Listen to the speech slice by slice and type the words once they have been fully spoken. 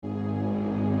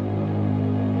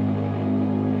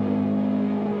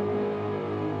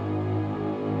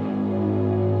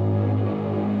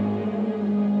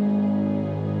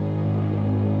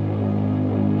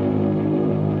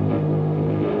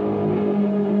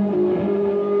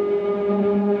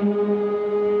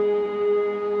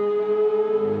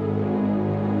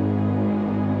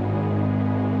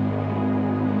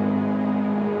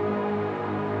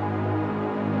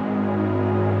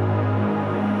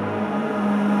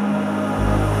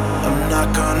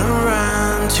not gonna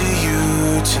run to you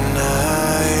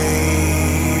tonight.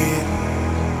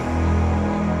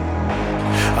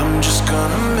 I'm just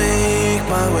gonna make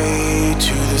my way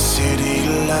to the city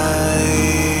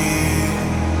light,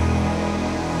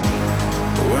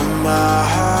 where my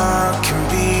heart can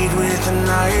beat with the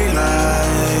nightlife.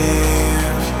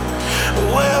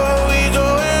 Where are we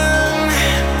going?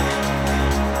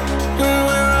 And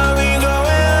where are we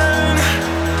going?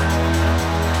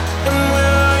 And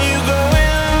where are you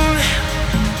going?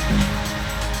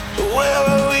 Where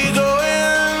are we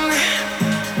going?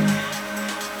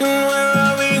 And where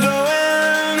are we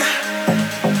going?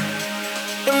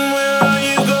 And where are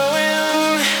you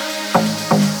going?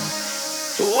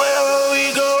 Where are we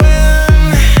going?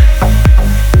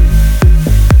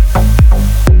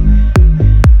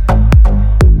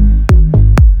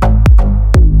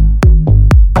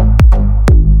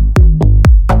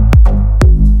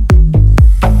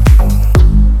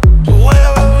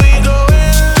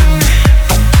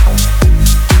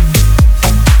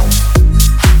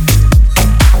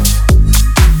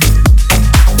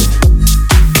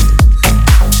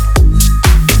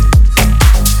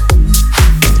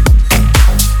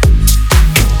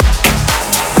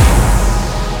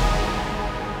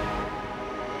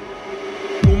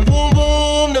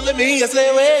 I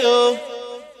say, well,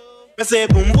 I say,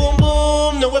 boom, boom,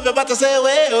 boom, no, everybody say,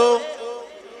 well,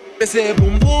 I say,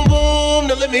 boom, boom, boom,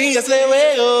 no, let me, I say,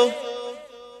 well,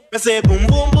 I say, boom,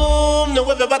 boom, boom, no,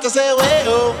 everybody say,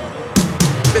 well,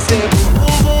 I say, boom,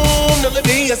 boom, boom, no, let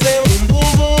me, I say, boom, boom,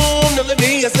 boom, no, let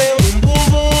me, I say, boom, boom,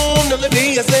 boom, no, let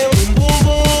me, I say, boom, boom,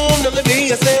 boom, no, let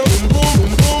me, I say, boom, boom,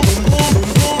 boom, boom, boom, boom,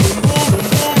 boom, boom, boom.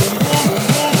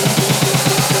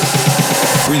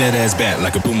 Bring that ass back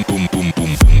like a boom, boom, boom, boom.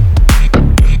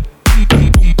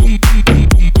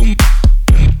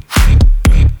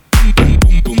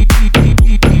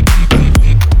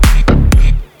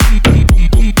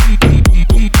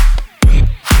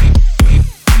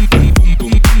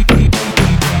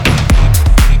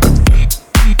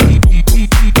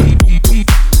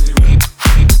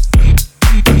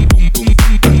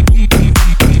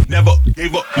 Never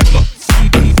gave up, never.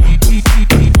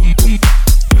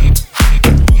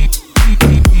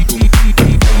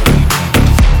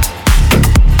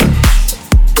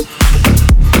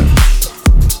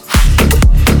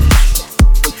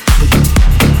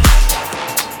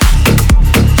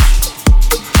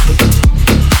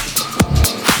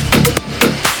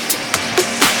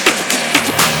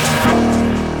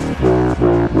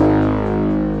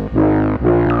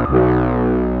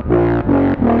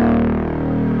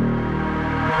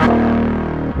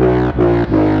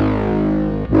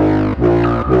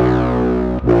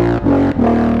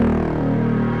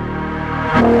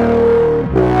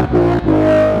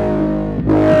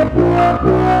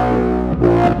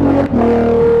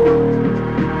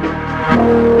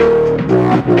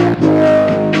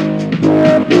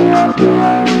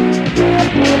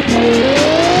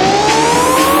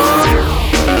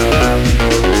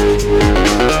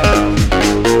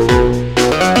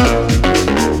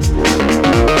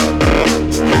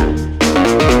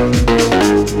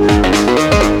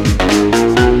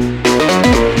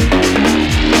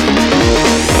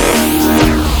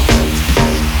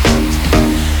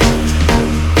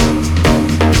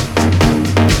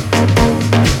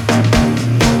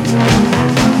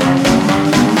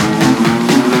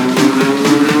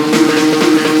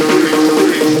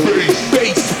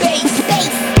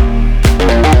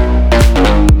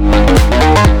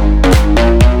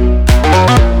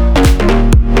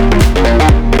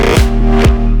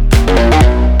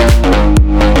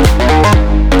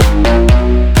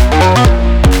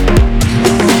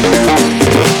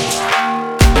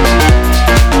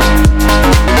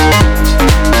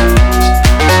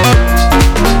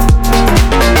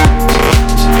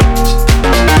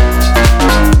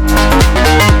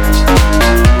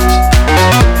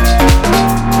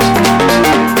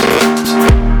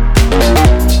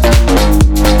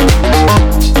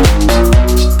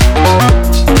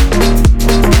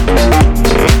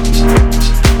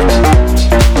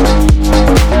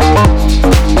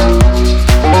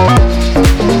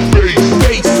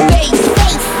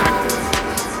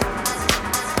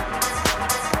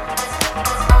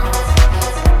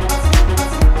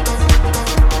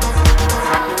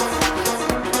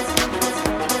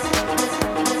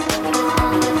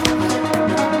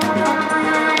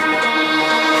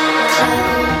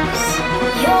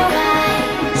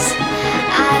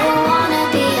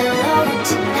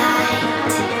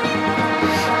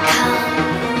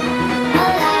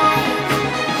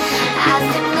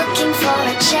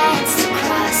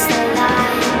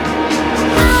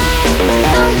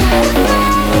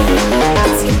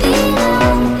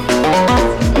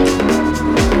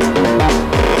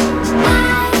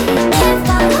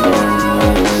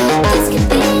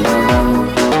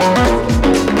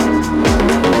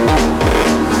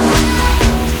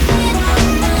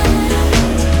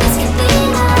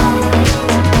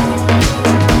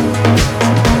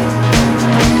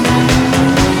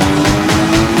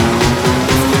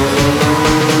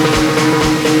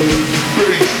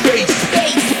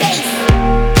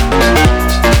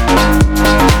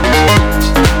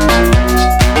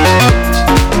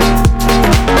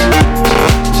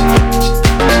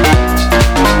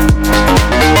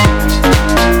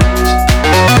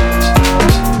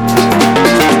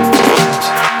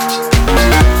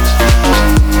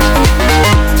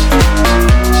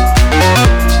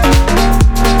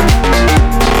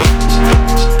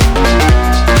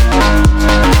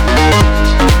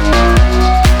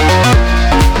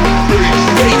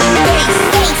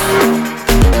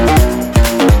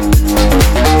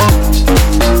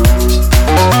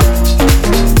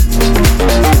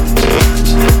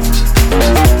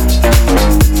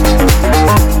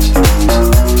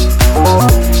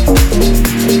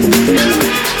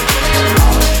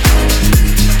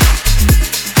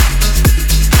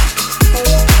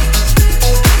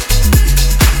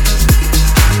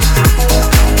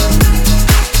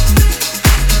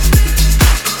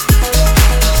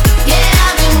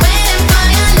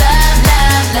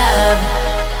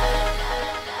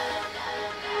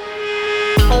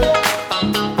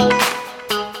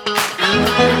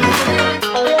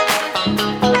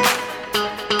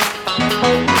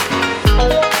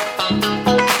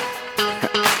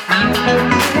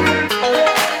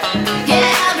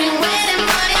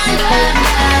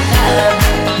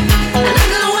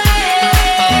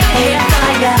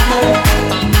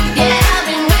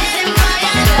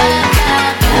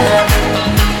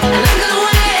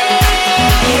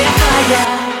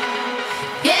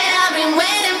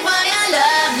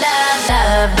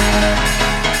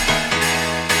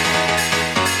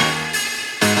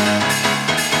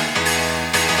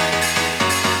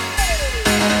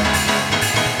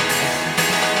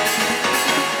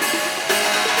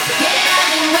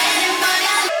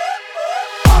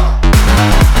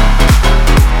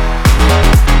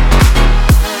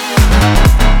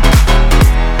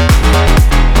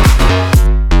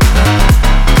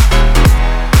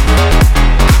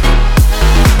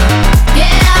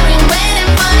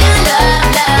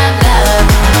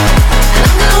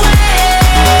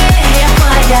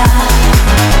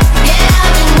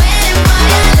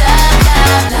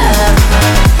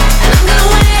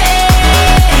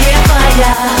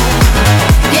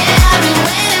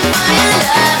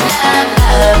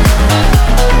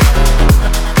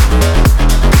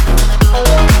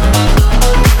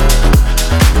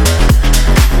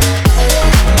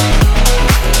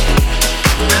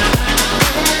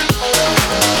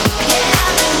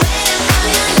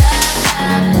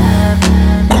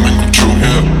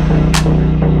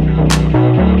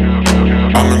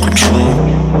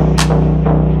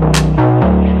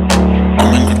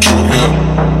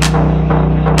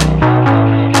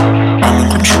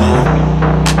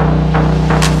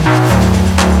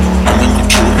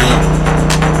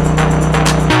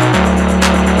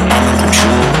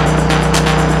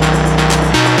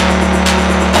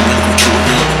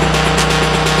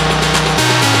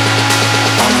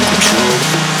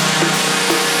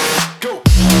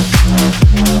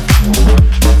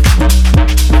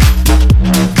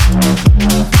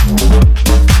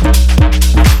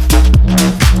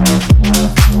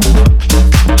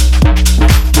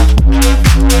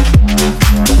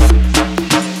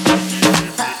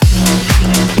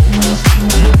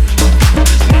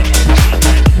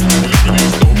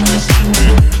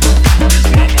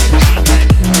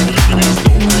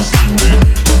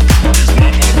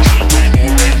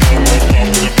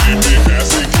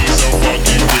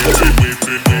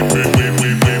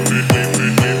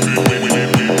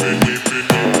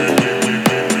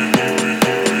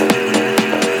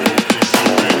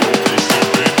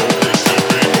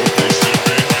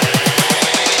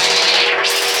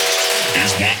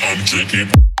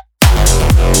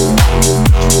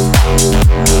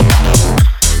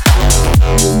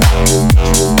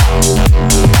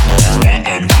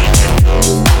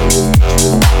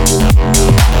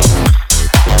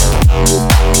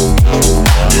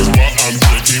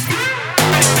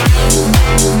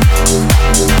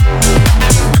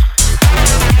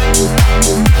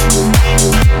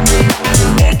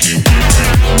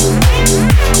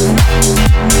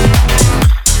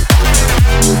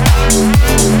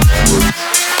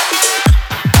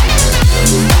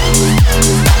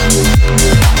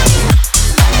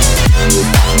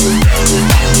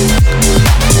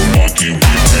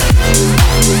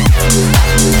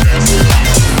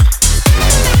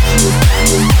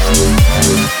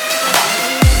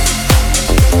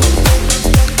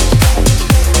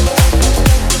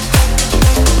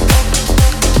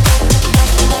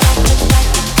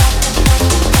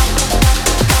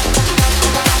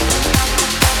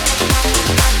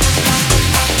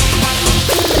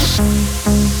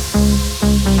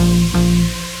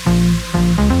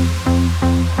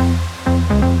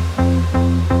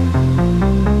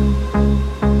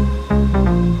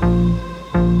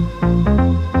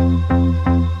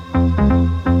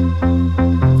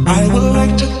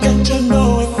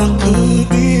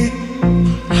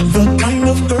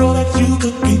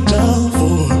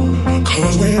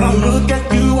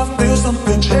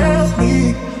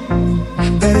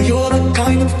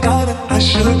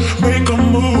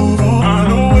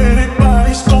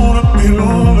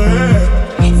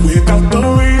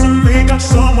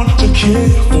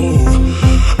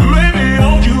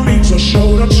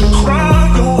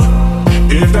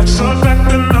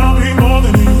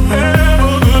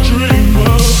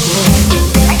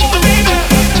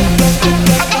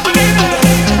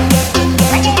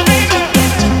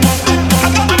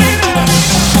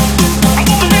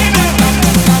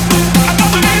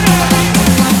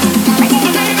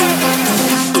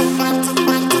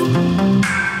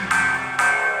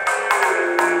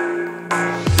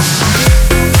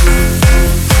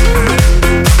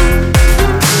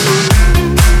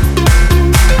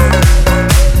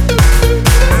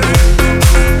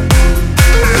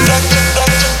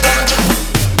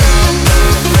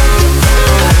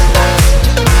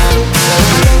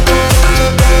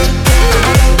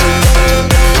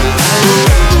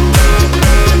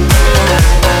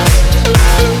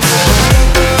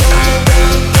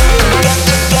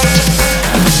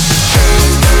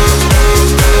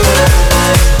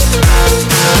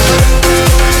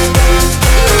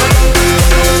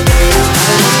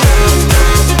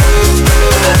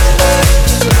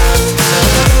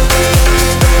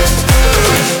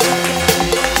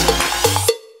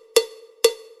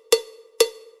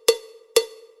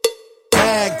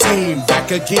 tag team,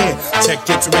 back again. Check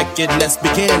it, record, let's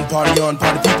begin. Party on,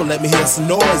 party people, let me hear some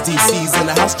noise. DC's in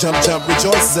the house, jump, jump,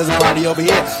 rejoices. There's a party over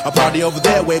here, a party over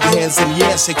there. Wave your hands in the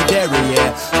air, shake it there,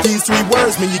 yeah. These three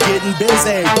words mean you're getting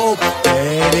busy. Boom,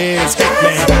 there it is,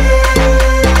 Hitman.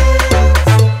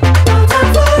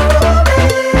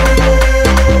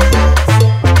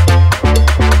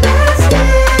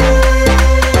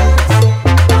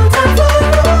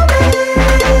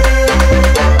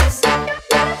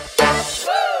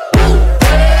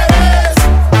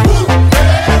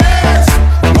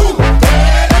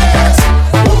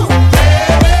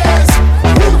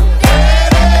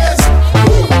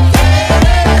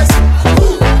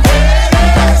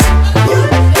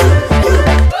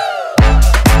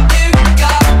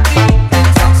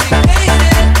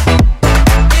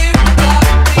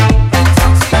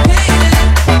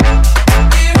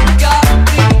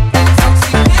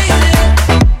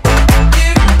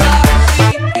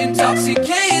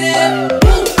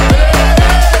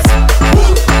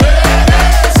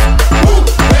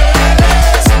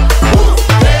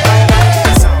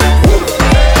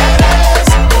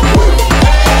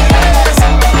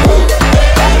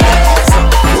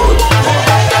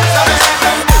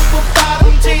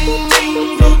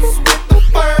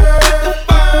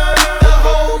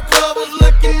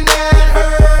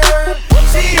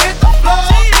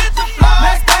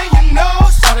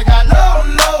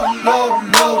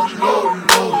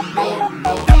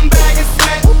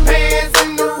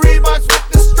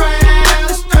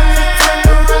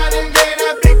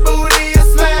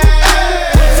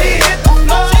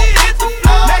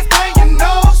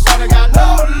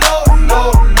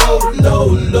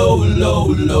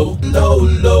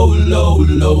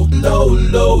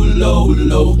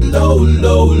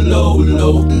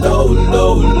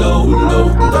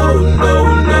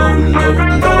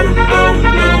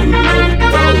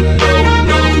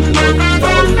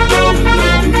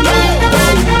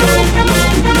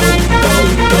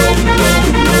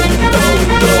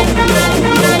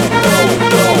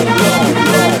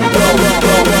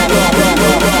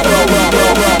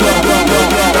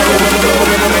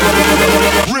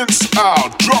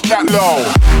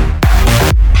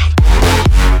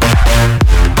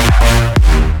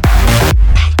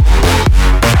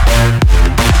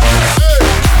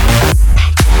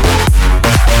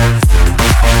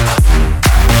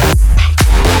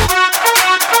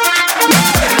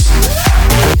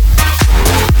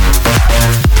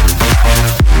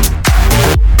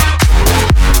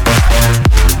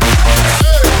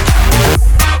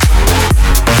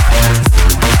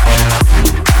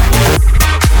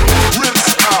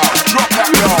 Drop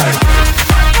that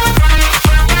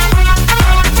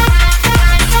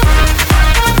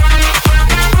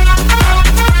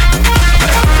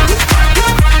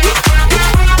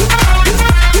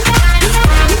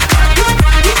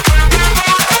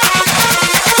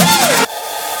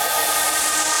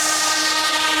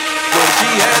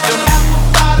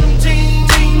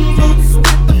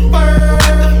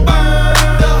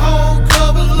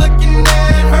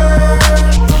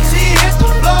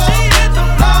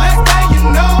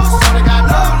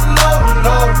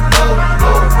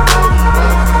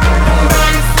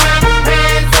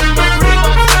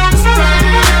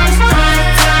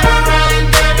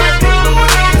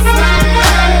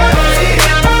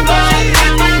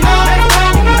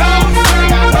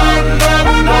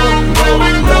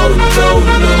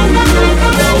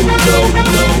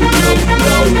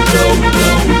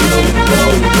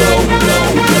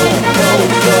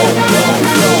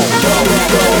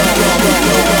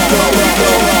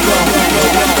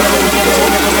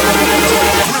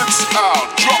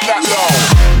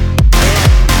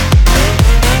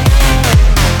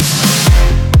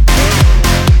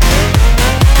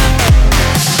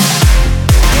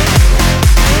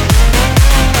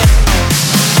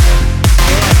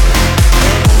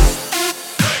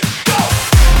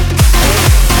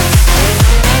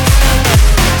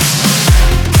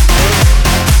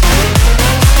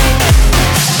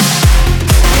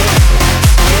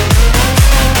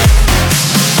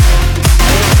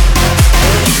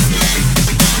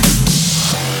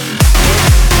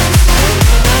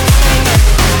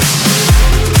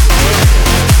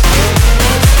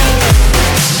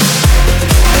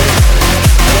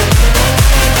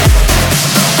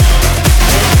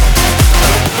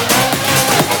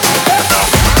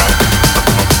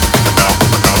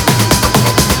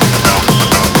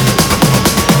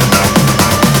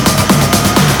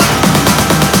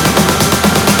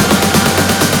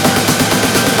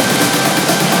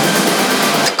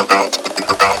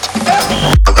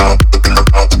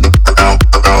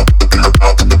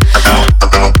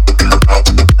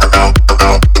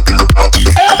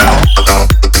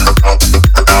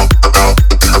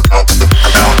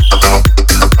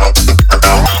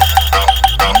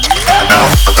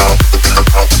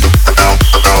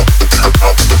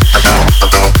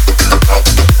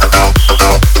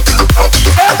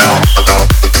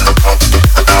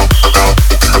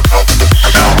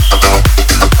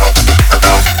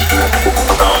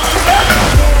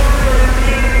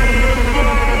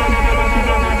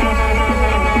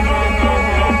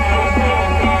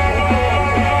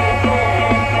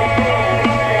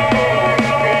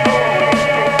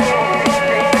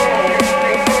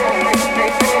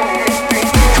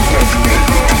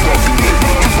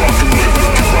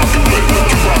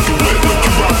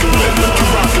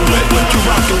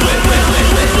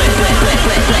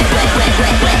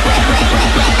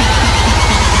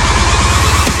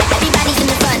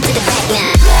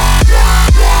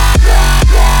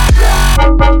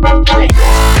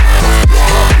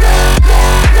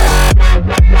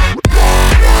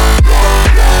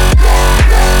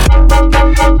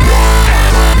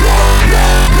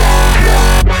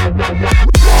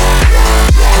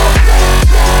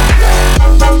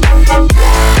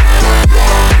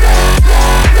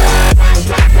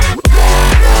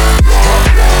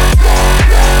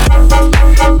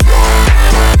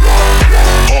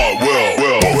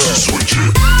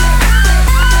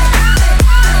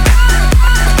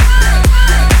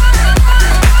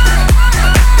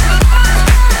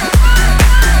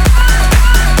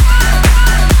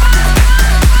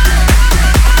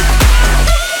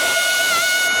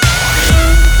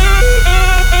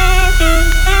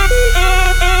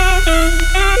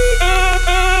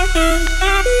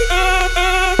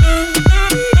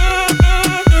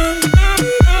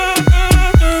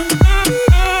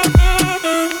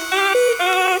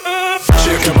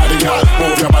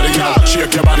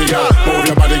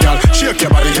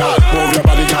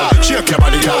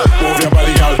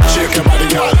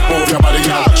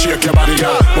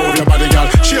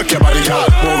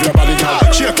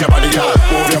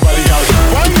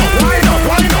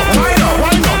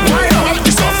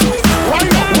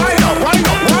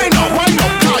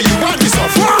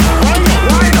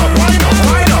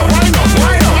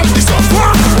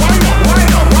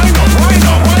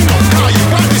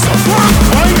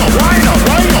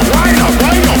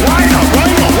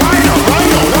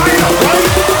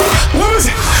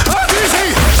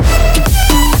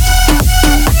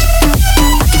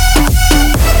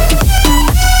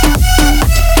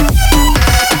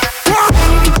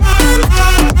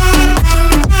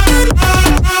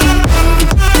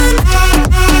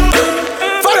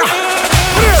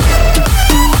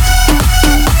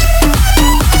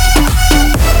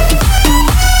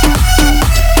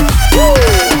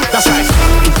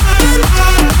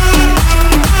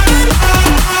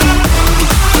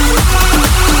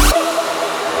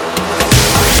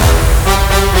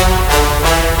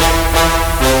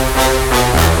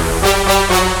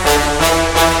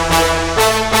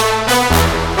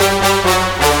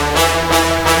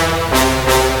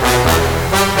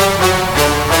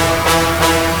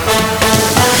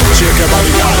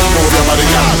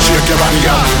your body,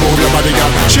 girl. Move your body,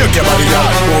 girl. Shake your body, girl.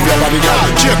 Move your body, girl.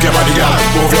 Shake your body, girl.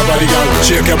 Move your body, girl.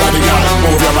 Shake your body, girl.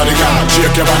 Move your body, girl.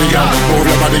 Shake your body, girl. Move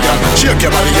your body, girl. Shake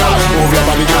your body, girl. Move your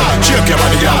body, girl. Shake your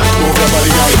body, girl. Move your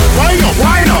body, girl. Wind up,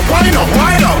 wind up, wind up,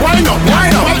 wind up, wind up,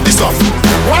 wind up. Back this up.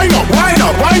 Wind up, wind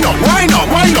up, wind up, wind up,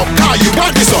 wind up. Car, you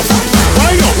got this up.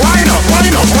 Wind up, wind up,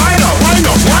 wind up, wind up, wind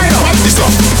up, wind up. Back this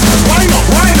up. Wind up,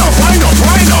 wind up, wind up,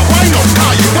 wind up, wind up.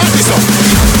 Car, you got this up.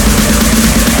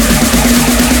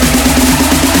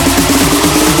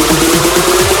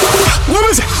 What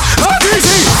was it?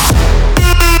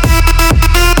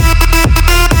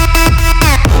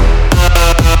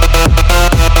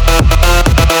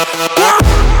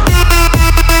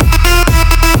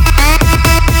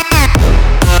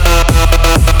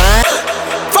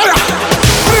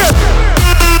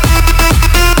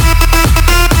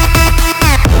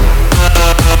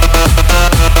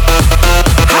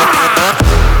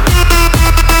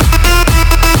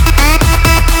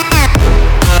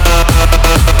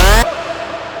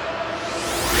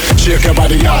 Shake your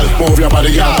body, girl. Move your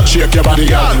body, girl. Shake your body,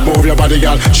 girl. Move your body,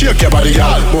 girl. Shake your body,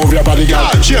 girl. Move your body,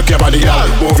 girl. Shake your body, girl.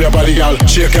 Move your body, girl.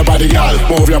 Shake your body, girl.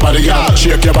 Move your body, girl.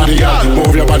 Shake your body, girl.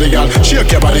 Move your body, girl.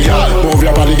 Shake your body, girl. Move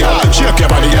your body, girl. Shake your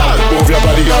body, girl. Move your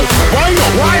body, girl. Wind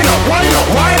up, wind up, wind up,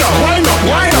 wind up, wind up,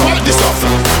 wind up. Got this stuff.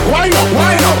 Wind up,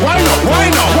 wind up, wind up,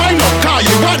 wind up, wind up. Car,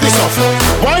 you got this stuff.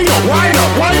 Wind up, wind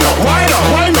up, wind up, wind up,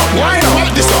 wind up, wind up.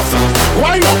 Got this stuff.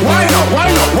 Wind up, wind up,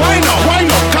 wind up, wind up,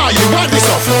 wind up. Car, you got this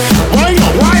stuff. Wind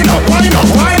up, wind up, wind up,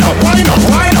 wind up, wind up,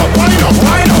 wind up, wind up,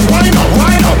 wind up, wind up,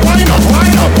 wind up, wind up,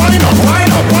 wind up, wind up, wind up,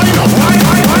 wind up, wind up,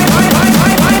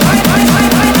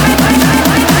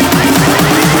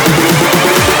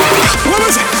 what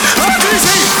was it?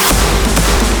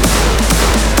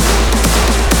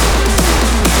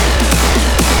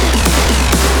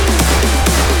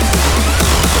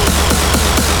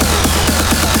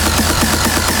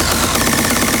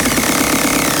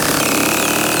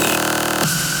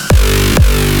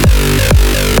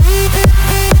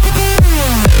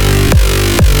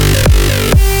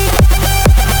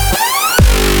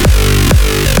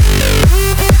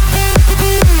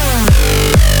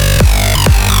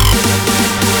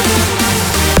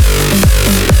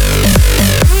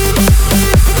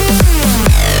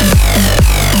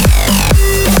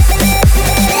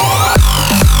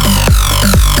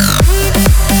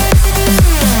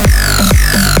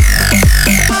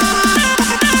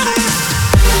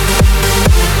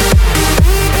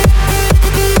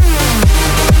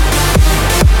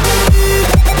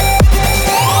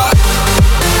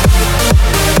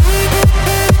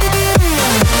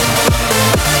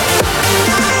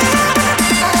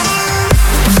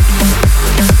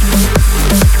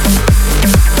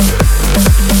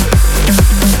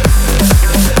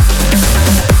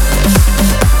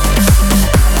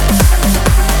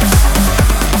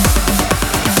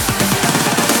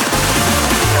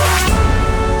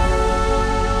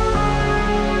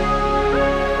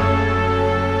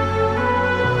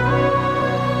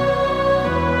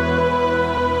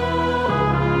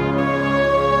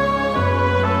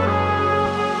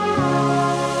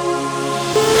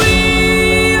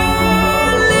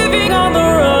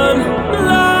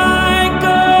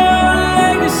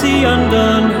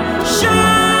 undone,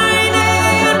 shining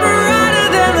brighter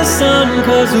than the sun,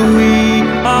 'cause we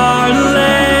are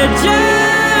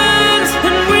legends,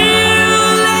 and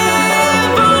we'll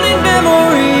live on in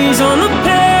memories on the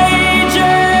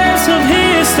pages of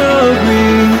history.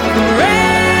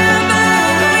 Forever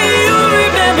you'll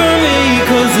remember me,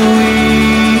 'cause we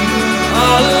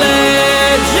are legends.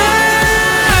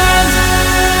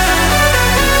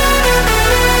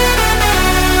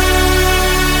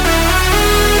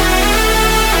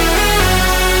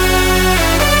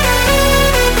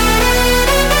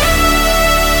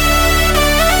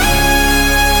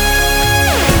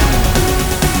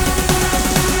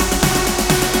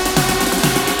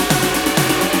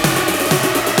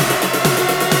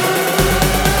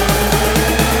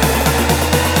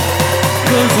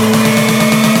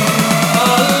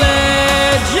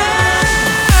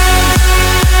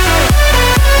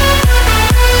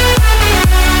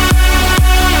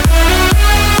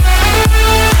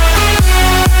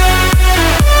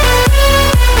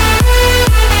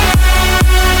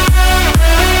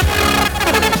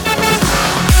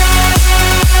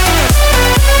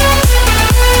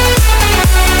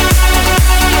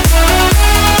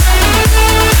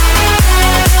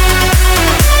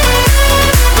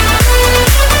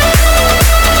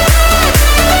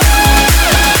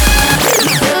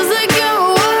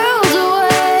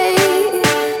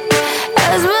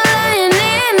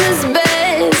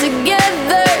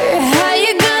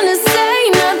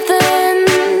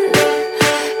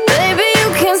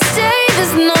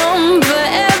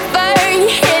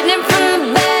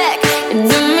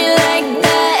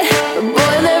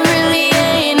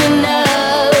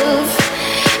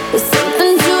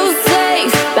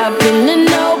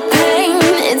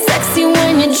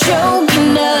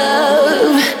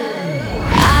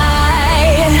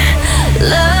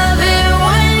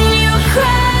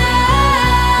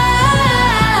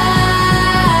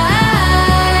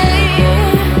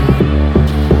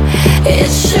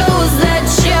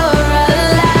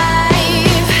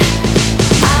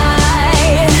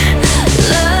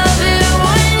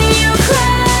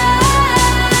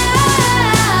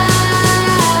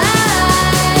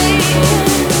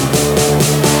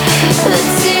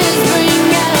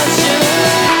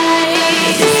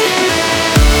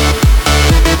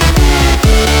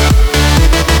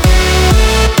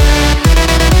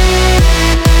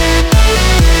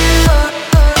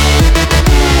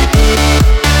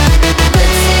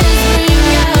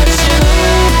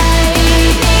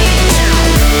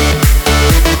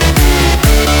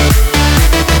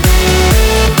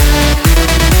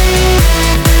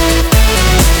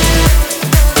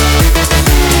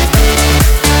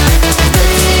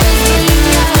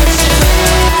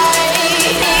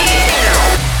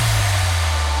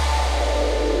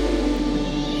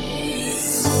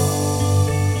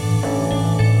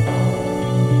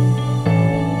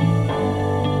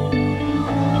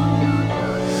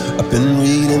 Been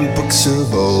reading books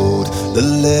of old, the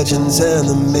legends and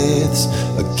the myths,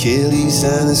 Achilles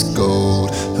and his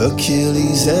gold,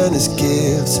 Hercules and his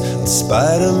gifts, and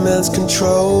Spider-Man's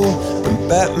control, and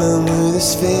Batman with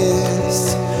his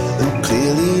fists. And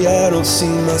clearly I don't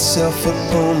see myself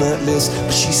upon that list.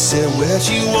 But she said, where'd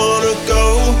you wanna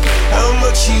go? How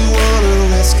much you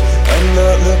wanna risk? I'm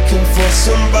not looking for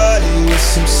somebody with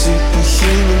some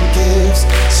superhuman gifts,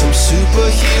 some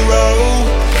superhero,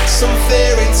 some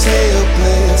fairy tale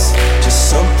bliss. Just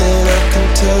something I can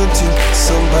turn to,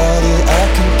 somebody I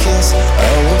can kiss. I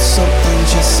want something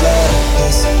just like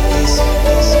this.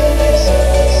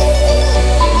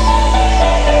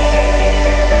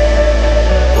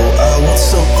 Oh, I want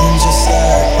something just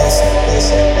like this.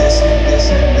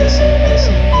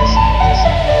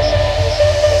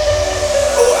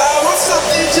 Oh, I want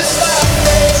something just like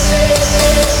this.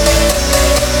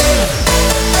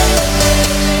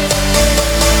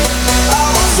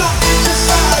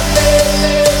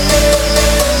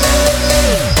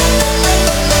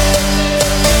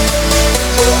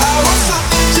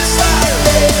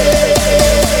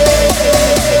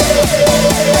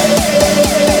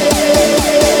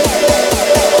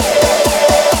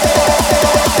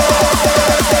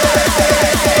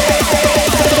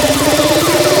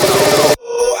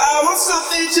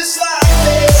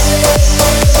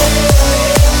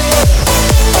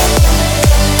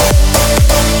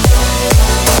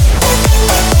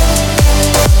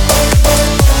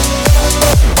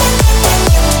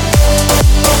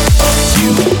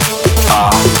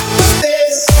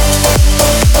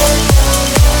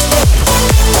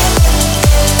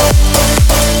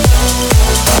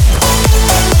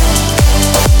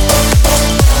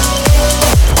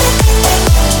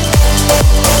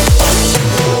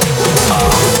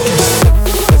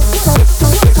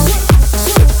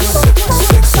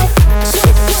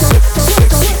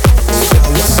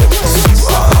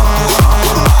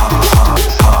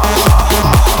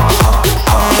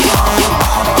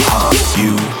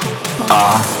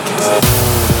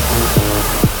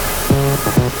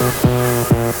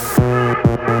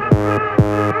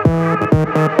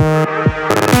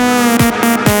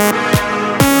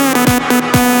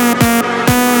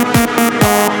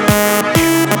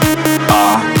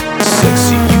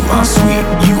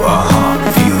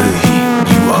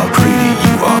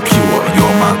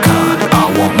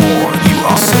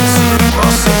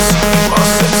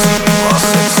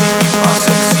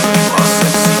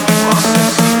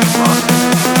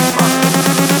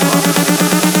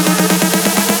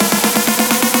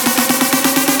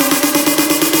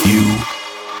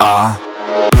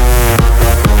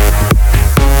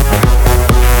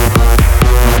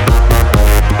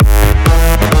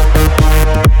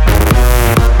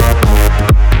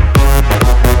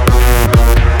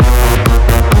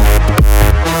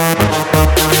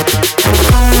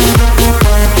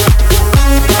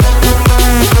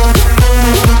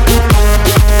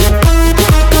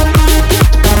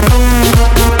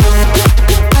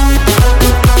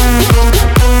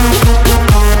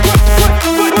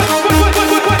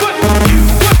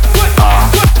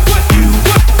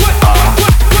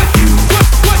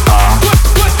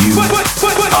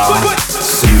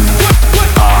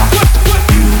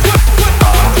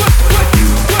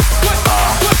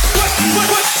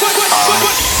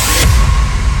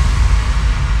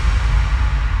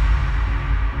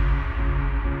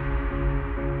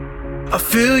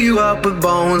 With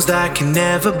bones that can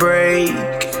never break,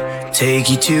 take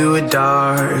you to a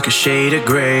darker shade of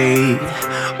gray,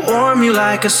 warm you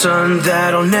like a sun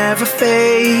that'll never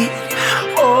fade.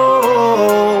 Oh,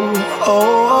 oh,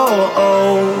 oh,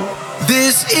 oh.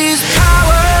 This is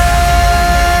power.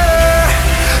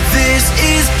 This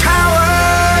is power.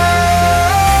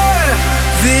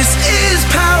 This is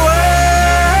power.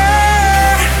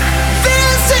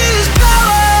 This is power.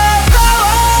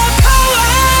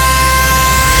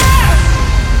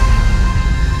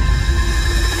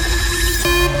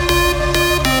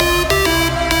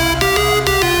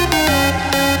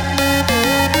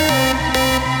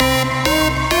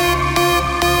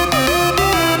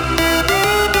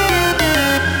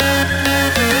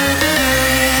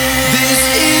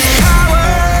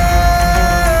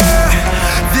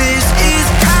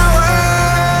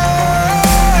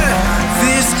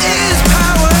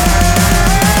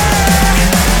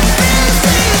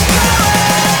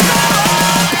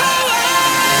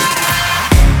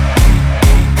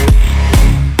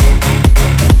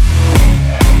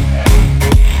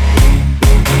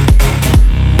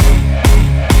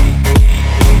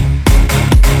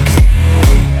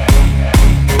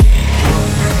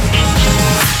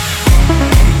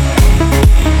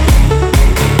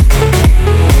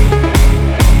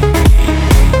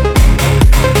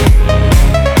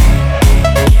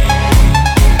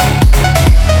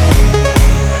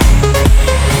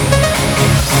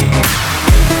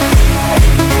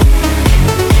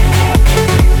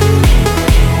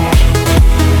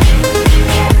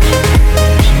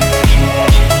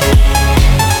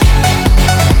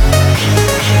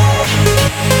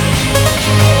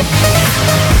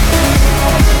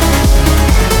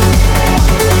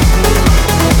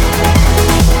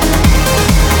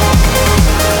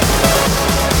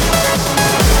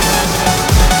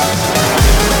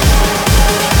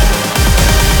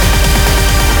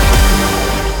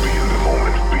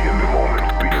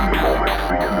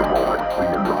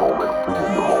 I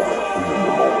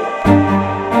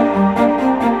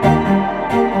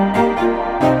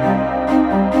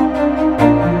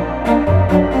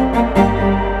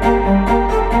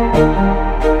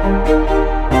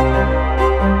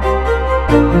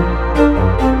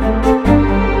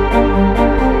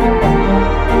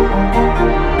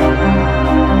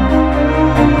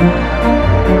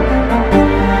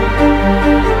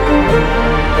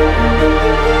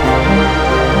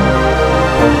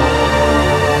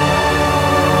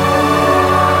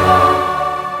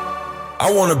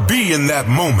want to be in that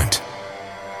moment.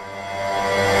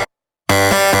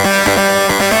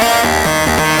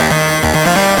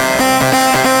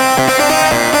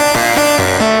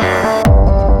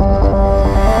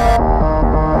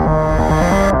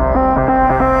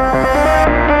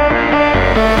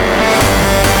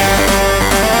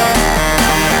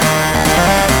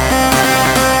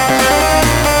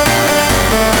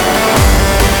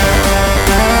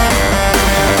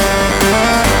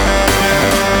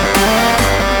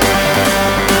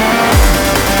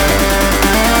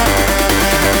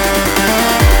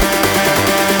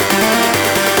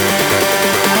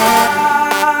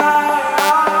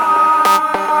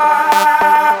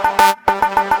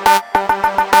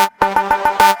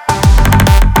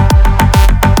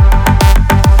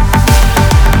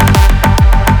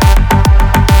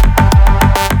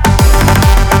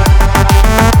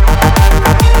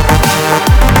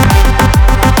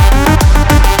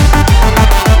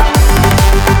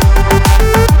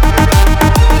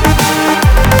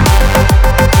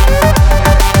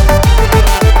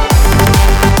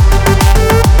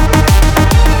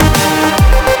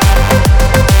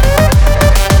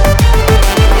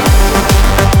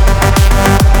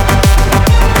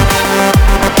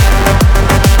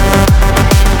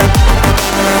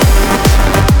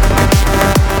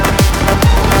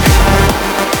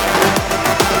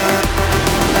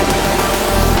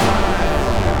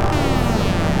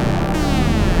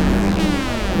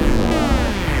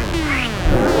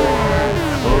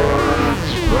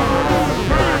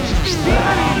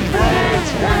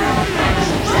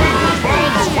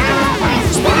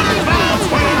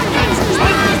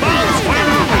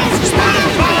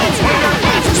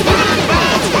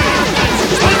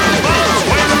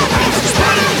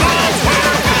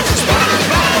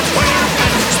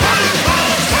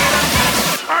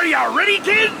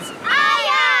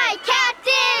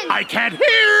 I can't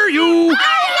hear you! Aye,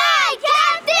 aye,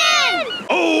 Captain!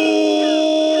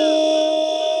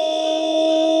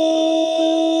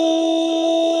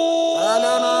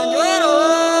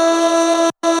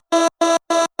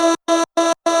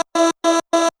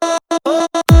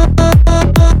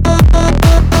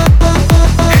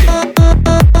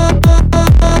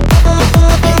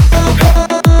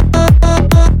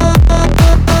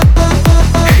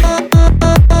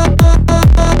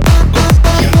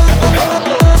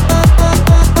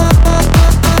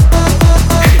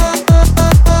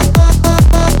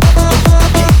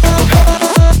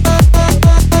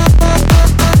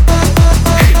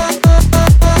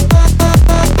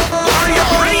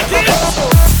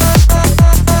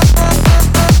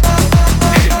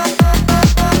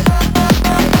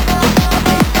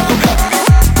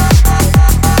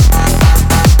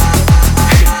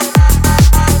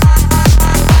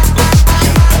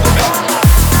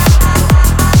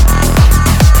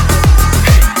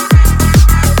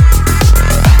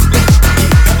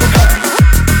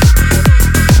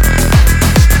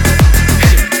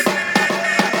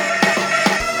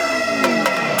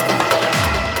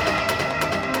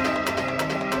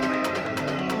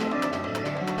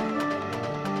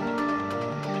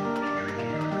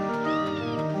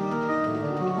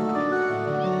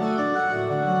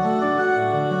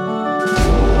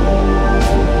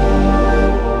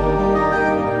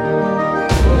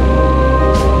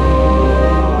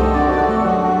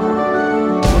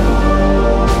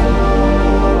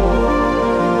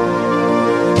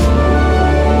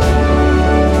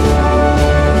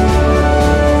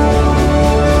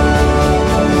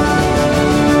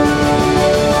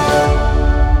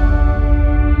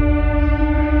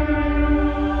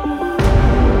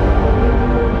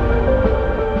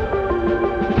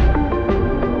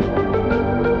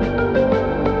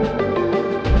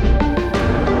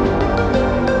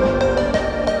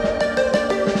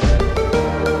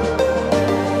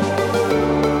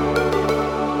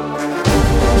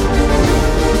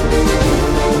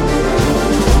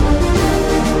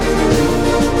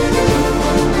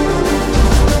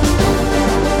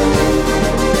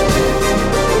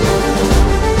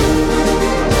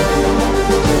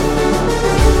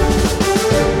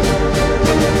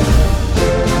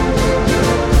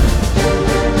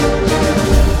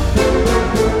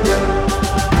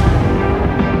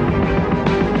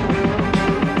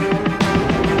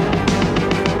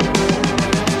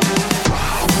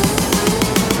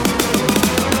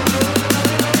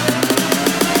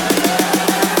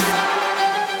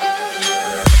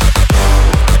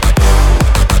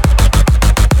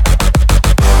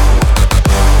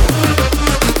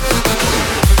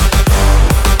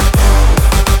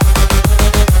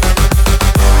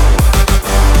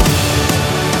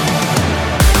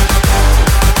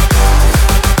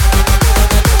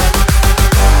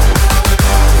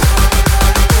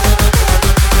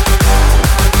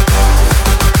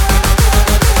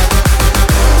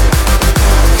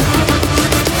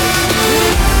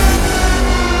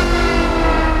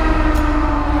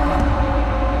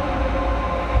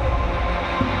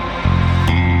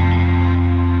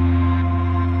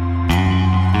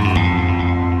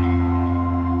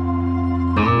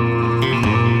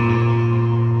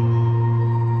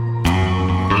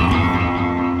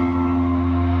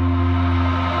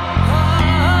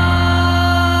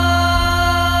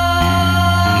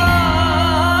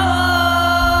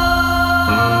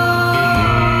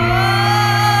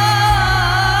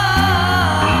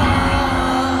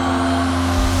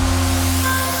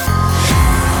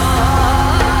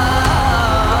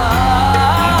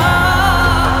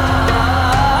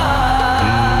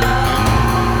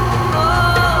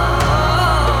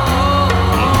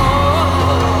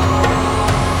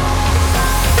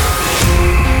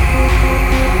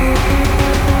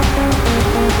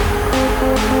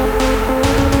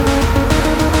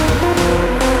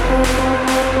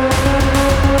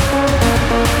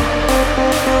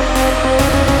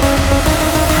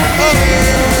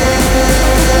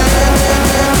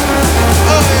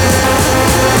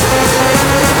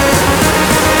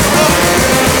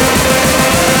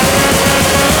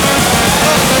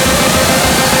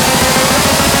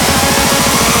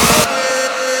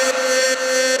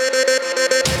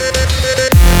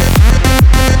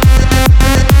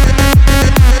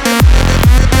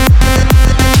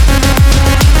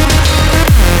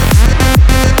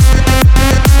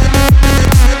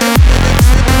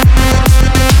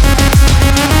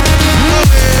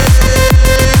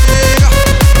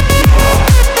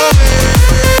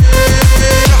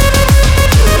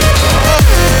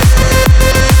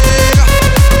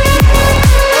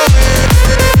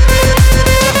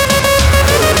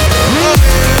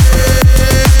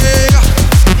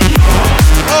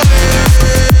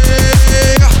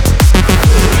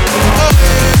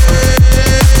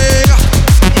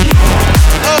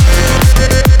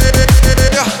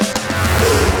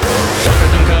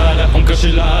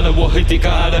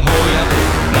 ほやて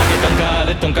投げたんか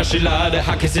れとんかしらで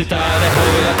吐き捨てたでほ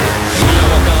やていや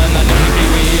わかんなねひび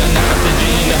ウィや泣かせじ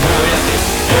んでほやて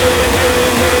へへ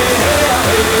へへや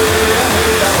へや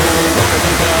へやほわかた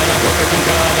んからわかたん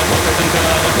からわかたんか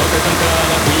らわかたんか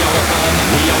らいやわかん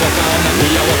ないやわかんな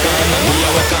いやわかんないや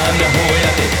わかんないほ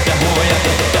やてだほやて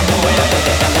だほやて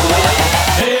だほやて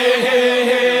へへ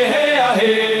へへやへ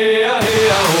やへ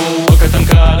やほわかたん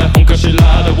からほんかし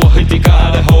らでわひて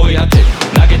からほやて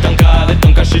投げたんかれと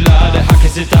んかしらで吐き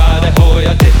捨てたでほ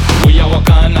やていやわ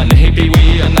かんない日々ウ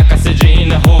ィや泣かせじん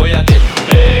でほやてへ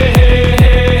へへ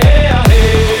やへ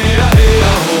やへや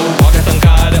ほわかたん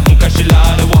かれほんかし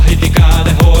らでわひてか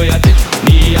らほやて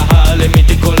にやはれみ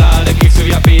てこられキス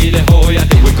やびでほや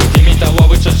てウィクティミタワ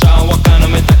ウチャシャンわかの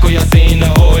めたくやせいな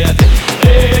ほやてへ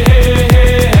へへ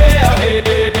やへ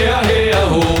やへや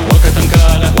ほわかたんか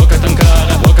らわかたんか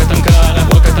らわかたんから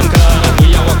わかたんから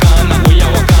いやわかんないや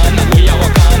わかんないやわ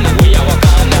かんないやわか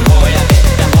んないほやて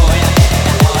だほやて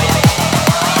だほや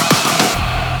て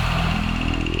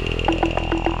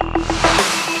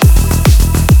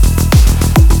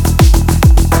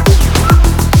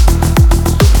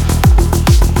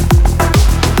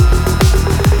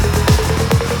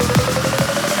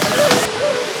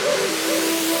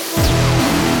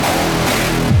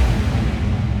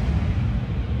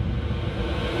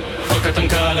わかたん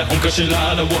からほんかし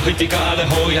らでわひてから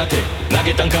ほやて投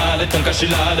げたんからとんかし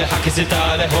らで吐き捨て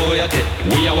たでほやて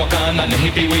いやわかんない日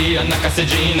々ウィや泣かせ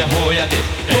じんでほやて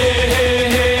へへ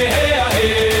へへや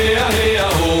へやへや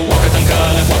ほわかたんから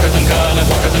わかたんからわ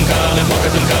かたんからわか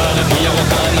たんからいやわ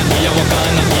かんないやわか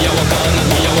んないやわかんな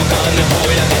いやわかんないほ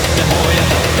やてだほや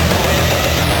てだほや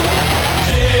て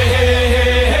へへへ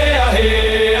へやへ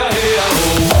やへや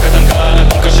ほわかたんから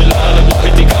ほんかしらでわ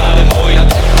ひてからほや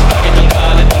て投げたんか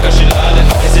らとんかしらで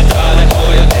吐き捨てたでほ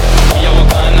やていやわ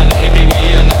かんない日々ウ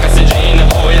ィや泣かせじんで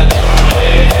ほやて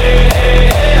へへ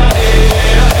へやへ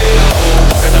やへやほ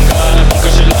わかたんからほんか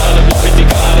しらでわひて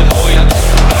からほやて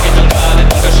投げたんから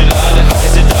とんかしらで吐き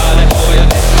捨てたでほや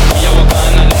ていやわか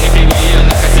んない日々ウィや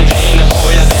泣かせじんでほ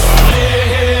やてへ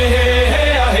へ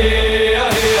へやへや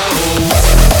へやほ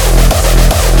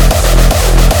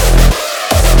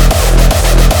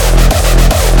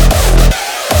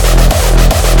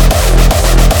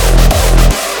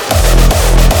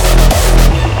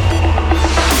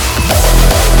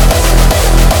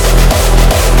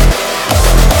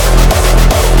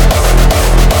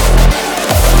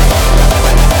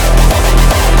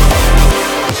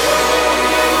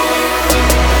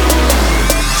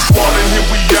Squad in here,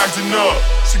 we acting up.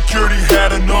 Security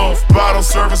had enough. Bottle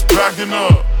service backing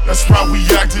up. That's right, we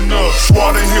acting up.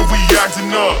 Squad in here, we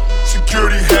acting up.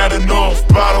 Security had enough.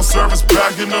 Bottle service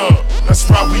backing up. That's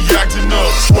right, we acting up.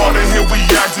 Squad in here, we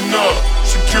acting up.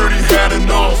 Security had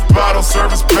enough. Bottle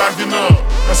service backing up.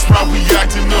 That's right, we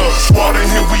acting up. Squad in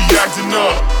here, we acting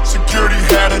up. Security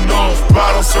had enough.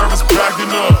 Bottle service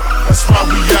backing up. That's right,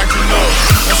 we acting up.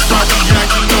 That's right, we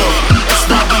acting up. That's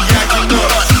right, we acting up.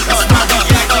 That's right, we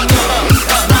acting up.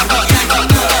 That's right, we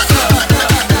acting up.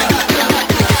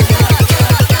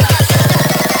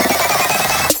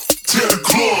 Tear the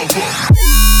club up.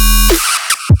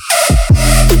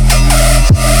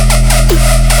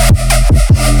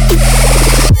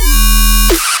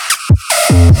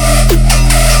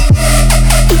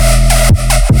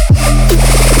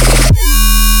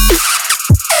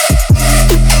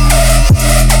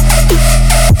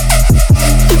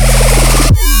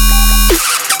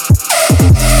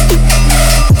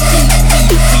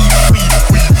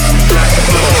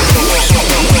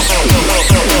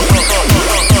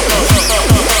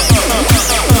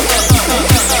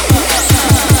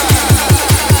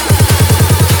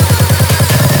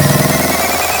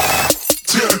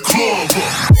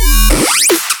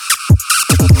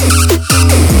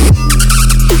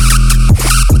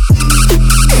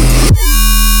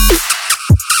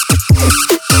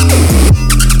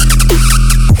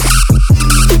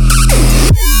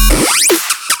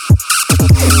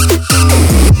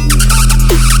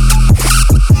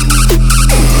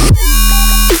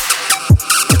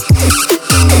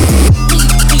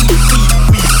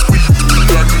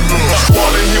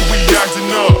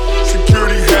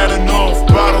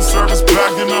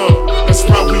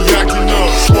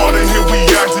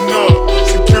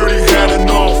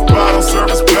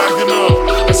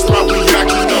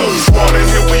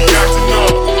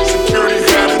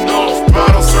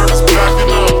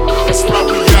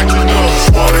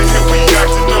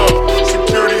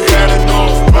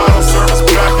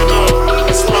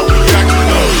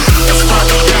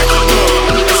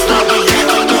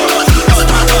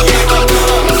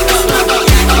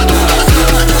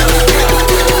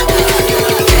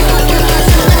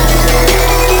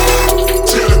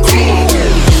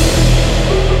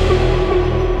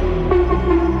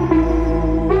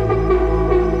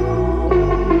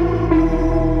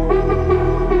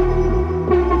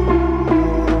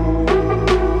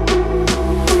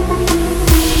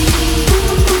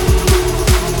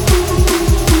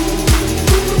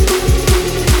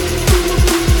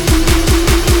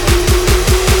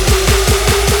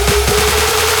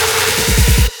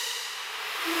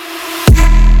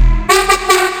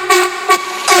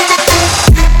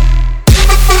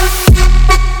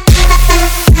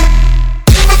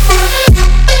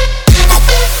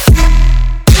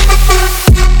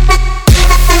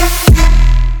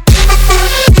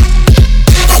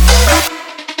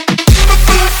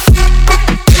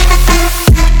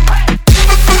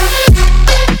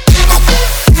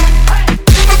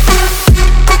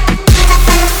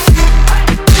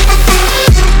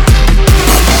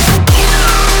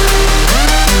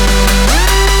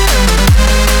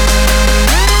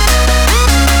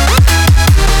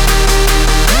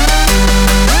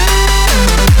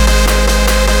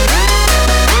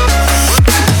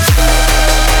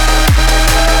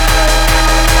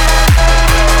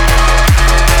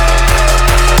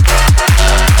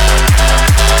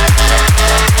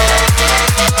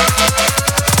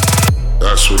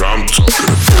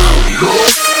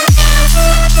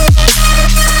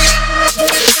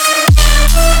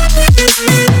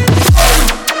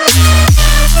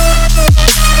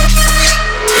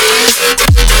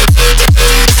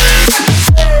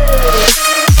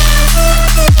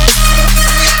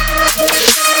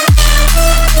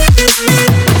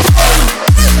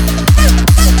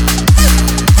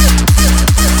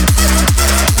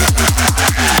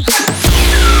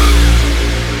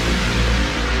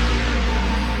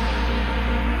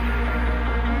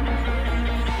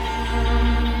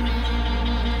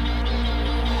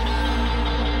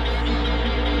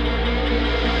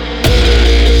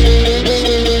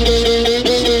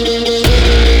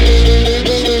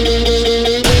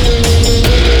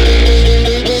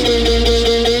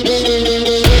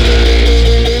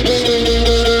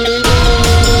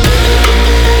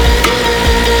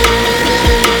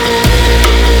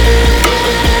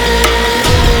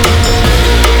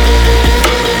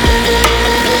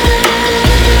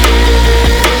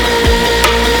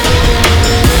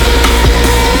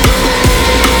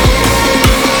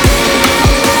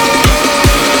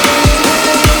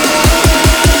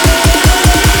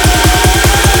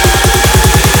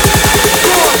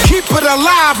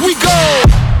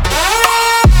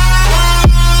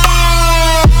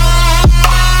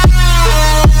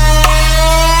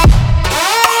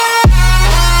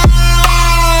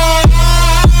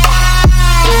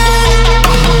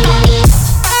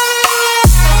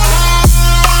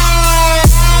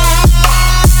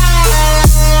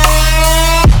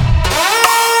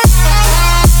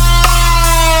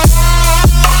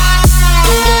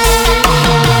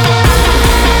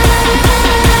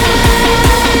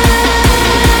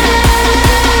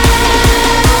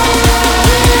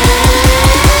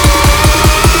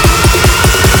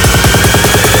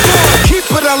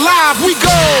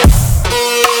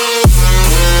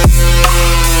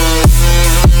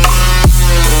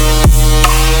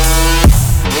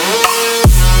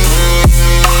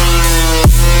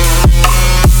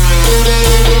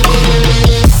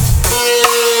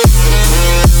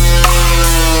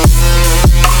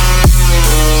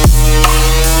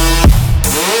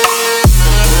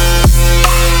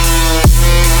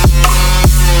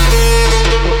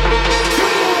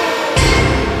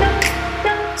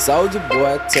 Soldier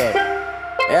Boy tough.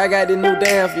 Hey, I got this new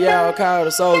dance for y'all called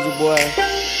the Soldier Boy.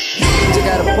 You just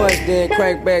gotta punch, then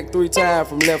crank back 3 times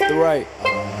from left to right.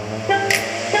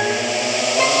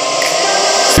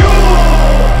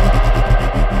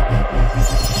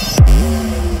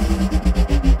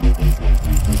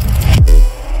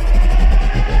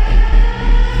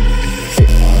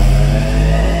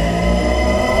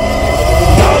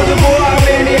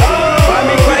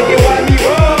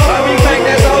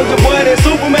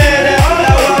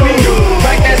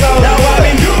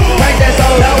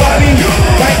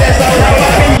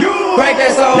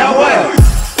 Now what?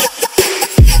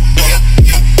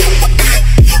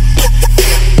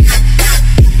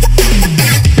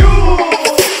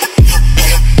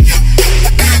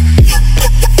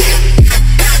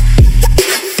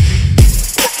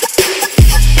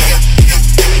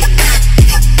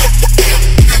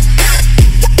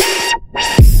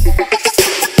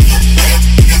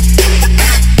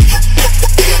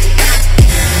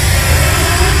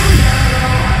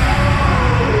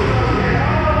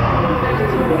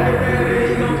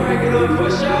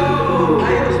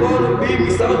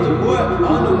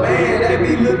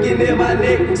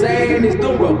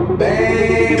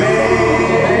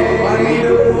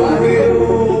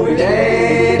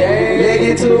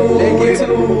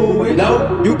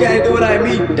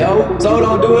 So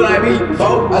don't do it like me,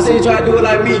 folk. I see you try to do it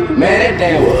like me. Man, that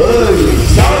damn was ugly.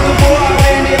 Soldier boy, I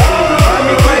ran it up. I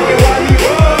be cranking, why me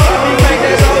roll? I be crank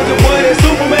that soldier boy, that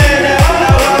Superman.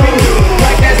 Now why me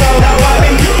crank that soldier? Now why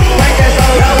me crank that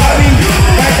soldier? Now why me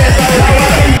crank that soldier? Now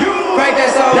why me crank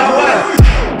that soldier? Now what?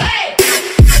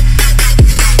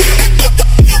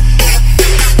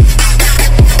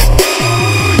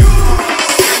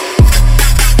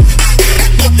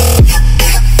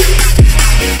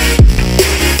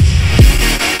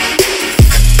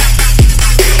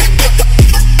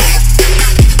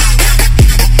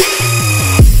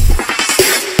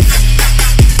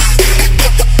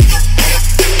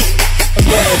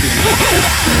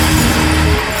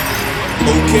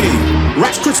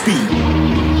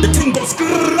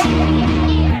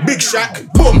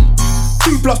 Boom.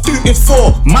 2 + 2 is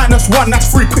 4. -1, that's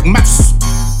 3. Quick maths.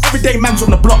 Everyday man's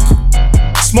on the block.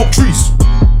 Smoke trees.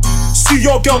 See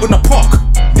your girl in the park.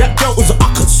 That girl was a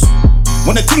uckers.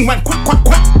 When the thing went quack, quack,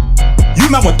 quack, you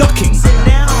man were ducking.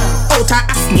 Old tight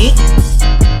Afni,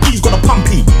 he's got a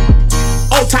pumpy.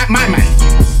 Old tight my man,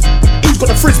 he's got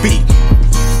a frisbee.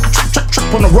 I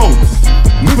trap on the road,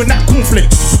 moving that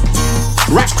cornflakes.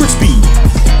 Rice crispy.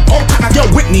 Old tight my girl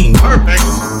Whitney. Perfect.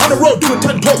 On the road doing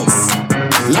 10 toes.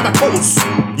 Lava pose.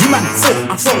 You man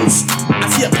thought I froze. I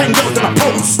see a pen girl then I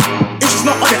pose. If she's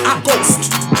not on it, I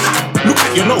ghost. Look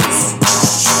at your nose.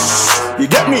 You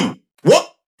get me?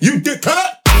 What? You dickhead?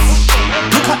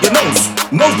 Look at your nose.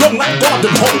 Nose long like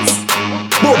garden hose.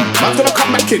 Boom, man's gonna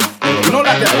come back in. You know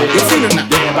like that? You're feeling that?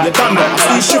 You're done now. I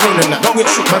see you shivering in that. Don't get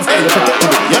shook, man's hey, you're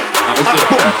protecting it, yeah?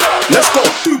 Boom, let's go.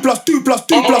 2 + 2 +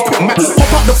 2 + quick maths.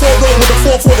 Pop up the 4 door with the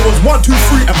 4 there was 1, 2,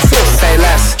 3 and 4. Say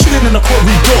less. Chilling in the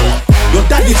corridor. Your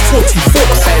daddy's 44.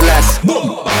 Say less.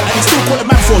 Boom, and you still call a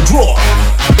man for a draw.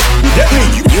 You get me?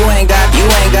 You ain't got.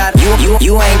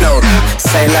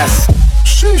 Say less.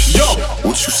 Yo,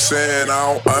 what you saying?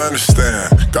 I don't understand.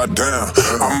 Goddamn,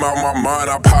 I'm out my mind.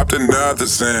 I popped another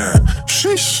Zan.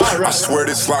 Sheesh, I swear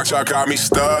this lockjaw got me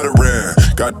stuttering.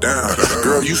 Goddamn,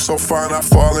 girl, you so fine, I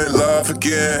fall in love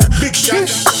again.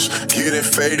 Sheesh, getting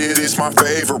faded is my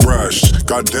favorite rush.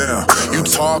 Goddamn, you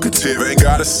talkative, ain't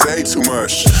gotta say too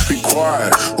much. Be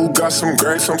quiet. Who got some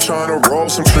grapes? I'm trying to roll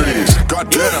some trees.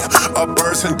 Goddamn,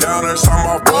 uppers and downers, I'm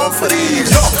all both for these.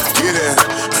 Getting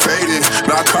faded,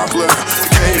 not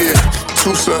complicated.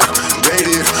 Too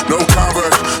sedated, no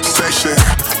conversation.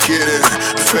 Getting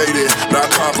faded,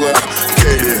 not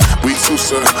complicated. We too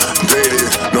sedated,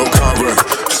 no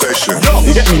conversation. Yo,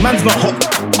 you get me? Man's not hot.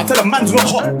 I tell him man's not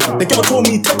hot. The girl told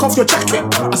me take off your jacket.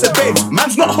 I said, babe,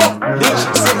 man's not hot. Bitch,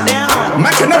 sit down.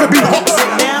 Man can never be hot.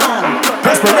 Sit down.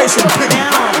 Perspiration, pig.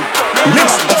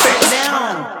 Rinse the face.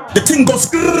 The thing goes.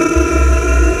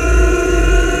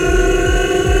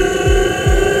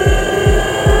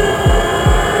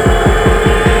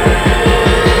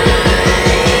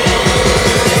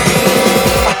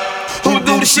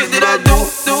 The shit that I do.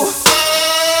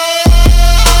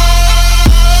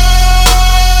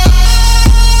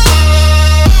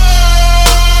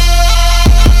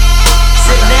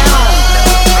 Sit down.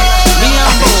 Me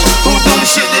humble. Who do the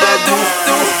shit that I do?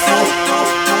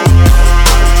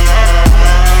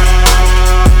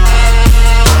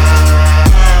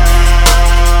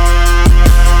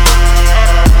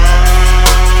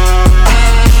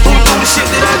 Who do the shit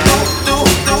that I do?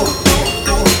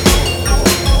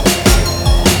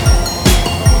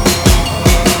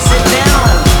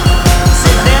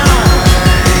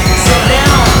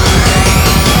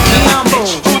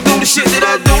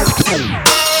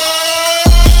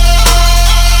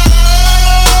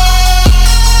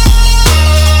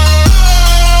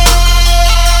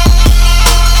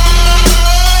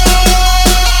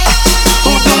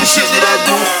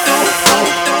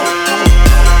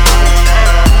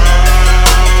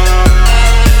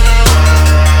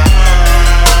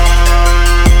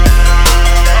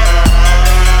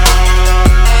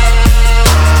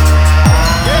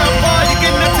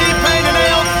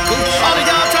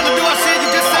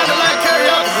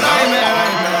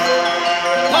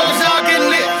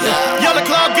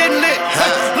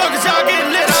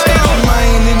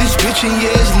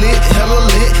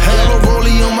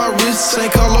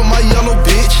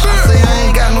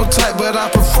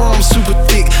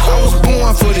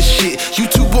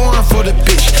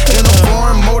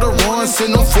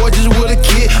 in them forges with a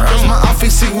kid. Cause my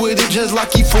outfit sick with it just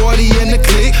like E40 in the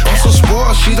click. I'm so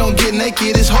spoiled, she don't get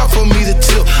naked, it's hard for me to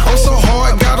tilt. I'm so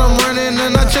hard, got them running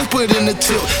and I just put in the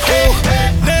tilt. Oh,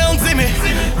 they don't see me,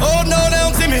 oh no, they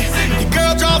don't see me. The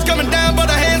girl draws coming down, but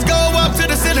her hands go up to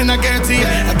the ceiling. I guarantee it,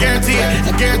 I guarantee it,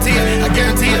 I guarantee it, I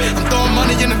guarantee it. I'm throwing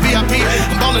money in the VIP,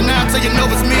 I'm balling out till you know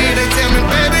it's me. They tell me,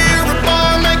 baby, you're a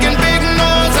boy making big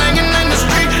noise, hanging in the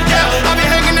street. Yeah, I'll be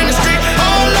hanging in the street.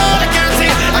 Oh Lord, I guarantee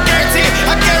it, I guarantee it,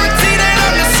 I guarantee they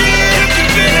on the shit. If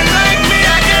you're feeling like me,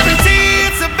 I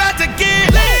guarantee it's about to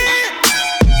get lit.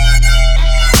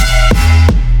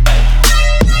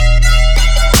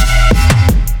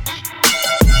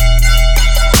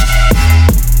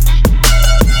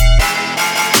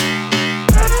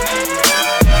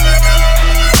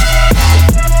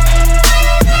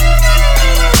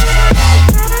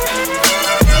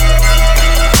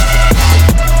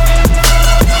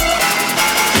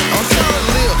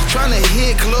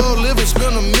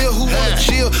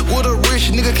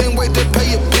 Nigga can't wait to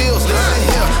pay your bills. Listen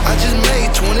here, I just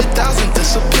made 20,000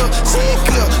 disappear. See it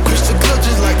clear, crystal clear,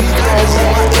 just like these diamonds in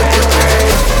my ear.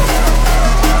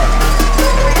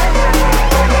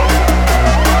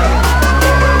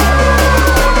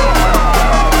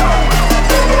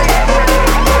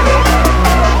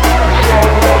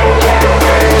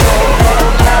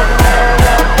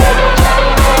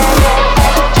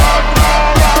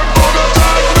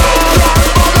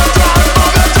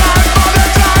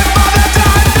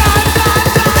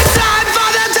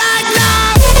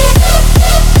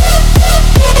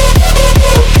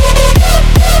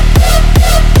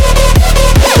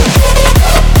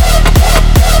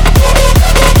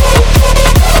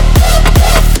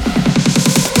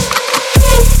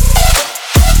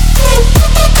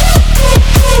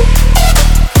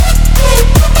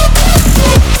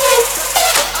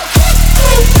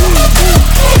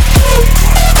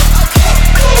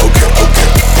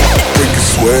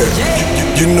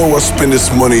 You know I spend this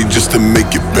money just to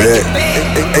make it back.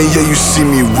 And yeah, you see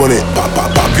me run it, pop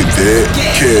it there.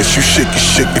 Cash, you shake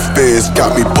it fast.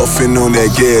 Got me puffing on that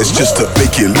gas just to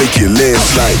make it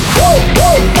last like.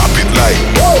 Pop it like,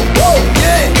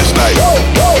 just like.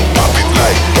 Pop it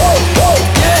like,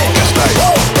 just like.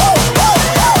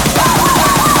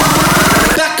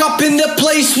 Back up in the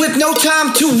place with no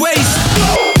time to waste.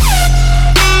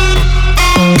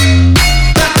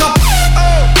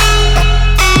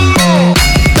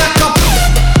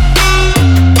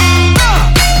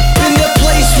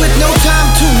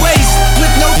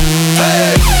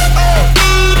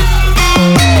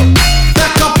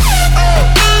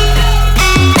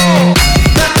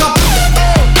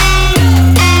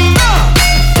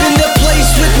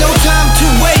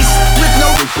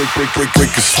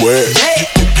 Break a sweat.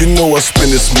 You know I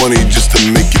spend this money just to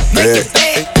make it back.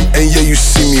 And yeah, you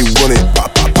see me run it,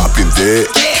 pop it there.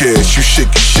 Cash, you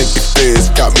shake it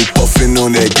fast. Got me puffing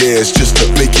on that gas just to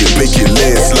make it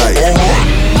last like.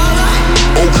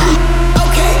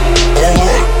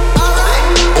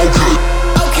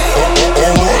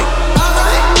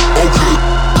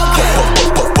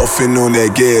 Puffing on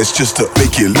that gas just to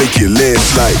make it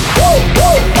last like.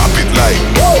 Pop it like,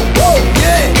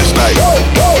 just like.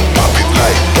 Pop it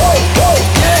like,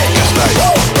 just like.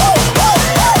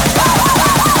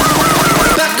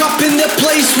 Back up in the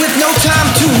place with no time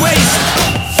to waste.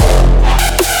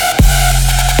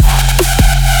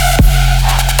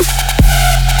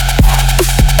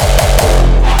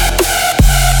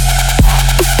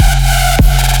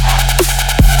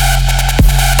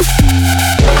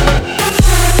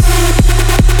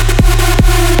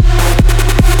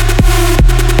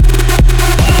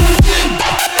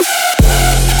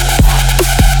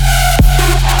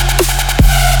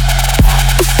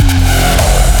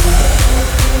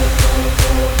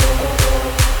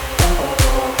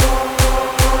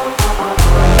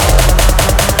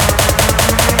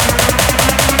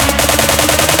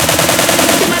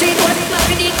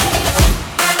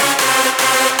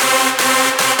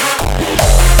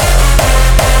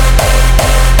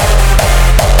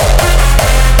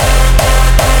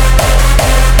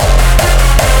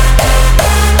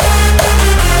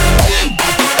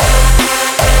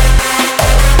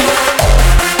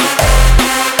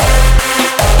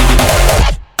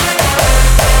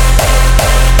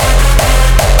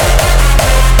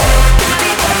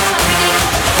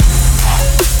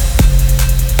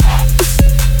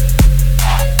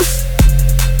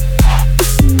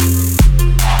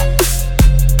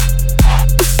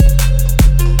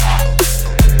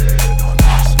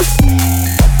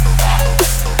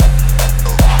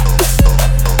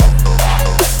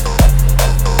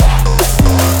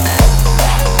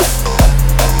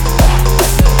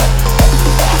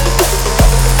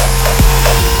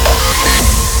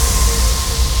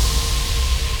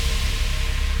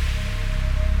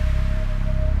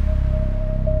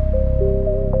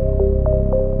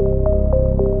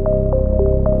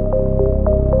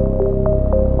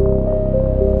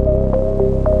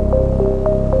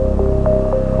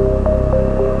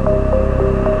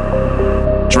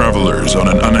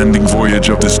 never-ending voyage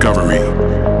of discovery.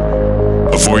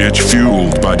 A voyage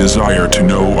fueled by desire to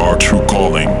know our true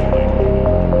calling.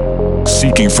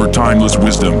 Seeking for timeless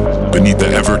wisdom beneath the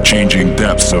ever-changing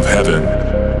depths of heaven.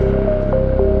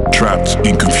 Trapped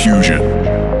in confusion.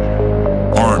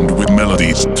 Armed with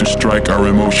melodies to strike our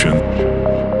emotion.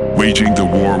 Waging the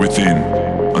war within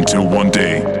until one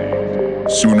day,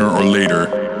 sooner or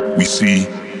later, we see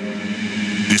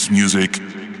this music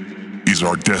is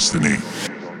our destiny.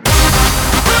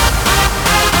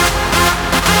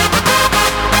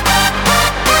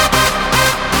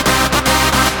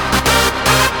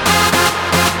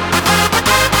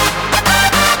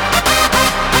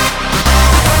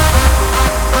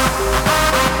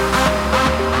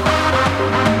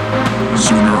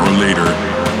 Sooner or later,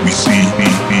 we see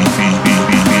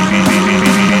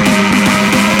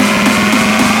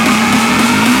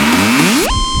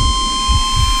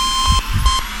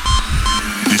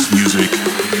this music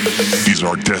is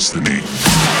our destiny.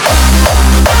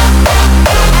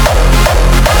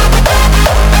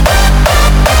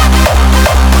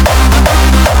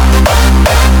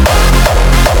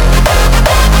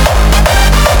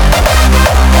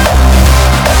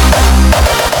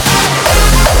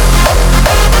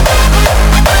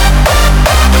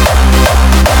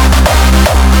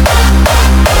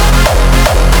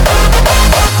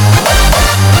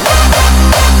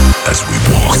 As we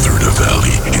walk through the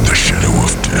valley in the shadow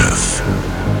of death,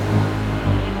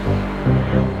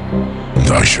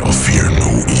 and I shall fear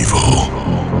no evil.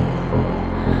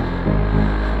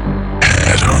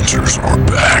 Headhunters are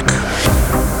back.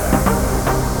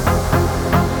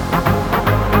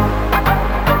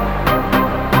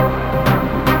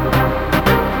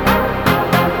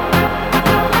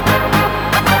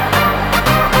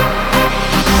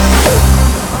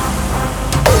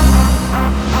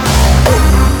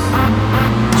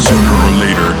 Sooner or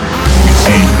later, we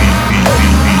see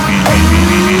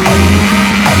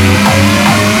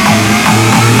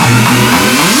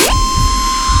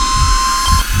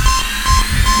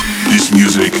this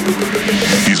music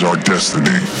is our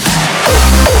destiny.